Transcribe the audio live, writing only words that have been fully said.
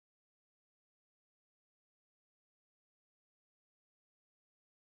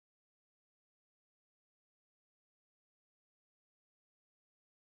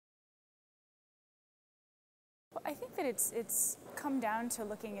I think that it's come down to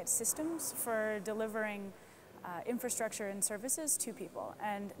looking at systems for delivering infrastructure and services to people,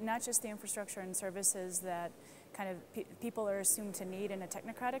 and not just the infrastructure and services that kind of people are assumed to need in a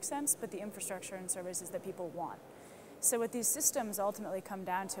technocratic sense, but the infrastructure and services that people want. So what these systems ultimately come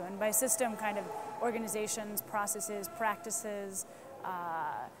down to, and by system kind of organizations, processes, practices,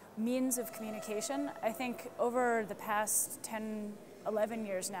 means of communication, I think over the past 10, 11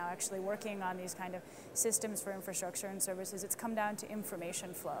 years now actually working on these kind of systems for infrastructure and services, it's come down to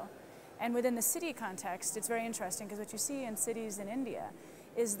information flow. And within the city context, it's very interesting because what you see in cities in India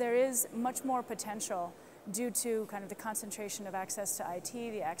is there is much more potential due to kind of the concentration of access to IT,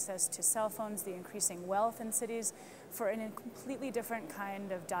 the access to cell phones, the increasing wealth in cities, for a completely different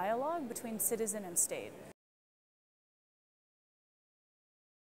kind of dialogue between citizen and state.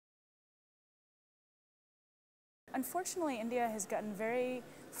 Unfortunately, India has gotten very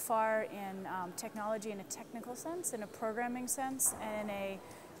far in technology in a technical sense, in a programming sense, and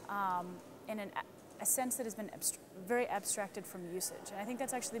in a sense that has been very abstracted from usage. And I think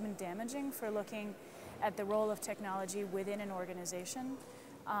that's actually been damaging for looking at the role of technology within an organization,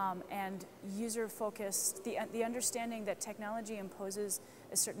 and user-focused, the understanding that technology imposes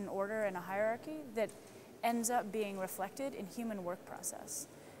a certain order and a hierarchy that ends up being reflected in human work process,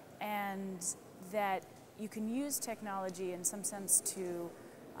 and that you can use technology in some sense to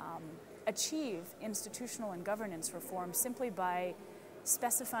achieve institutional and governance reform simply by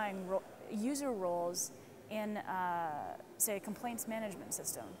specifying user roles in, say, a complaints management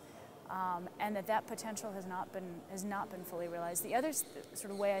system, and that potential has not been fully realized. The other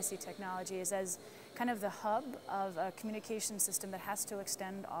sort of way I see technology is as kind of the hub of a communication system that has to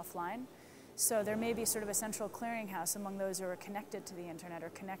extend offline. So there may be sort of a central clearinghouse among those who are connected to the internet or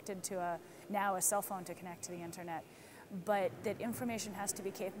connected to now a cell phone to connect to the internet, but that information has to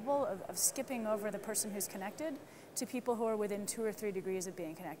be capable of skipping over the person who's connected to people who are within 2 or 3 degrees of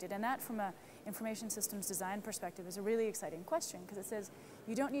being connected. And that, from an information systems design perspective, is a really exciting question, because it says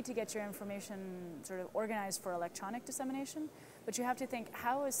you don't need to get your information sort of organized for electronic dissemination, but you have to think,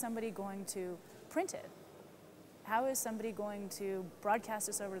 how is somebody going to print it? How is somebody going to broadcast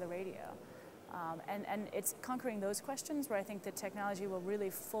this over the radio? And it's conquering those questions where I think that technology will really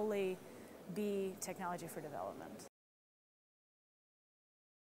fully be technology for development.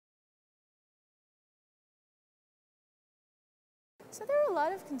 So there are a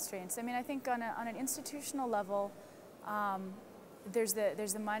lot of constraints. I mean, I think on an institutional level, there's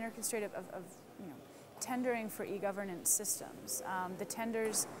the minor constraint of tendering for e-governance systems. The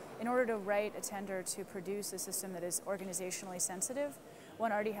tenders, in order to write a tender to produce a system that is organizationally sensitive,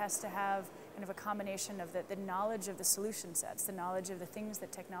 one already has to have kind of a combination of the knowledge of the solution sets, the knowledge of the things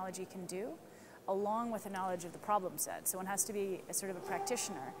that technology can do, along with the knowledge of the problem set. So one has to be a sort of a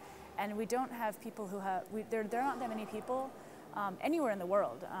practitioner. And we don't have people who have, there aren't that many people anywhere in the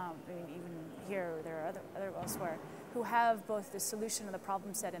world, I mean, even here, there are other elsewhere, who have both the solution and the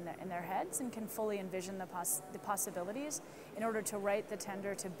problem set in their heads and can fully envision the possibilities in order to write the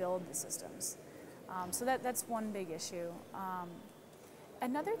tender to build the systems. So that's one big issue.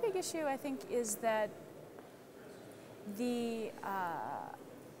 Another big issue, I think, is that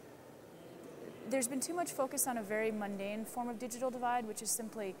there's been too much focus on a very mundane form of digital divide, which is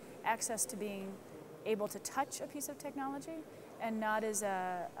simply access to being able to touch a piece of technology, and not as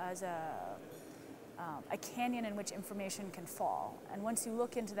a canyon in which information can fall. And once you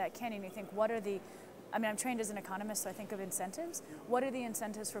look into that canyon, you think, what are the, I mean, I'm trained as an economist, so I think of incentives. What are the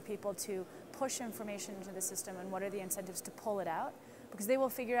incentives for people to push information into the system, and what are the incentives to pull it out? Because they will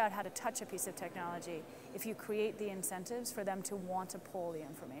figure out how to touch a piece of technology if you create the incentives for them to want to pull the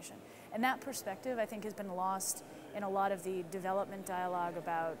information. And that perspective, I think, has been lost in a lot of the development dialogue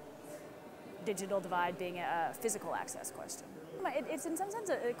about digital divide being a physical access question. It's in some sense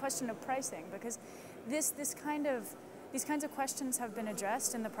a question of pricing, because these kinds of questions have been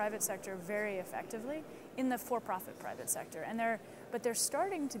addressed in the private sector very effectively, in the for-profit private sector, but they're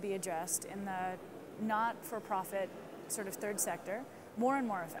starting to be addressed in the not-for-profit sort of third sector more and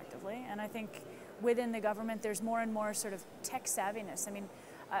more effectively. And I think within the government there's more and more sort of tech savviness. I mean,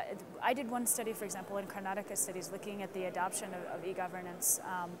 I did one study, for example, in Karnataka studies looking at the adoption of e-governance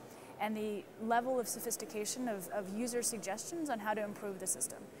and the level of sophistication of user suggestions on how to improve the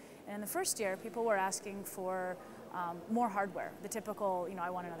system. And in the first year, people were asking for more hardware, the typical, I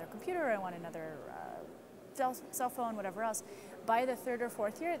want another computer, I want another cell phone, whatever else. By the third or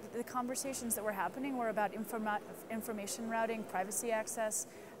fourth year, the conversations that were happening were about information routing, privacy access,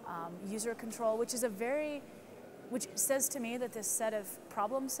 user control, which says to me that this set of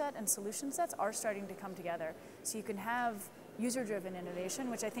problem set and solution sets are starting to come together. So you can have user-driven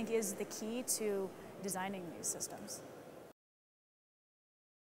innovation, which I think is the key to designing these systems.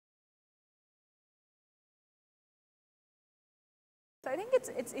 So I think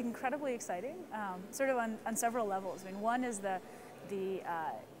it's incredibly exciting, sort of on several levels. I mean, one is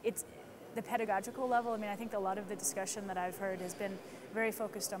it's the pedagogical level. I mean, I think a lot of the discussion that I've heard has been very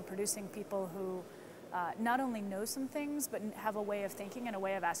focused on producing people who not only know some things, but have a way of thinking and a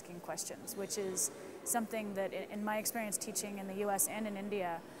way of asking questions, which is something that, in my experience teaching in the US and in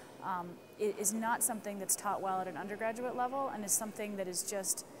India, is not something that's taught well at an undergraduate level, and is something that is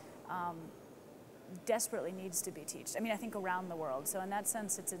just desperately needs to be taught. I mean, I think around the world. So in that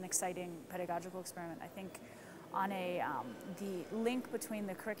sense, it's an exciting pedagogical experiment. I think on the link between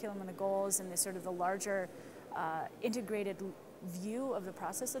the curriculum and the goals and the sort of the larger integrated view of the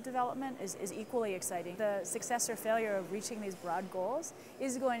process of development is equally exciting. The success or failure of reaching these broad goals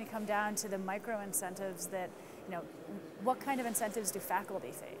is going to come down to the micro incentives that, what kind of incentives do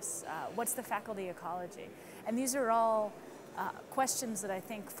faculty face? What's the faculty ecology? And these are all questions that I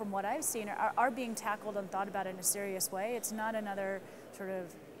think, from what I've seen, are being tackled and thought about in a serious way. It's not another sort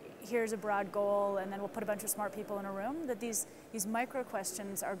of, here's a broad goal and then we'll put a bunch of smart people in a room. That these micro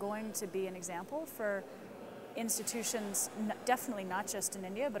questions are going to be an example for institutions, definitely not just in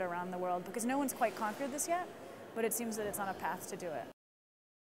India, but around the world, because no one's quite conquered this yet, but it seems that it's on a path to do it.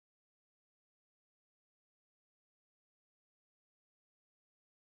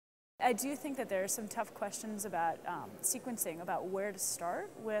 I do think that there are some tough questions about sequencing, about where to start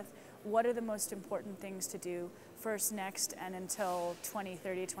with, what are the most important things to do first, next, and until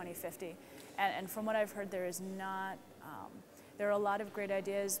 2030, 2050. And from what I've heard, there is not, there are a lot of great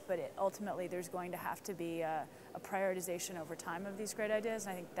ideas, but ultimately there's going to have to be a prioritization over time of these great ideas,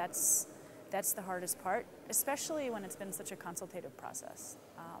 and I think that's the hardest part, especially when it's been such a consultative process.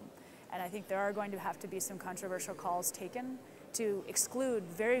 And I think there are going to have to be some controversial calls taken to exclude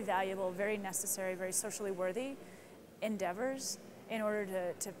very valuable, very necessary, very socially worthy endeavors in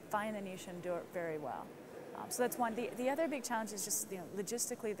order to find the niche and do it very well. So that's one. The other big challenge is just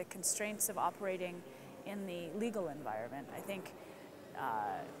logistically the constraints of operating in the legal environment. I think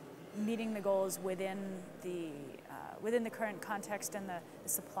meeting the goals within the current context and the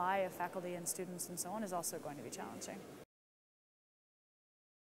supply of faculty and students and so on is also going to be challenging.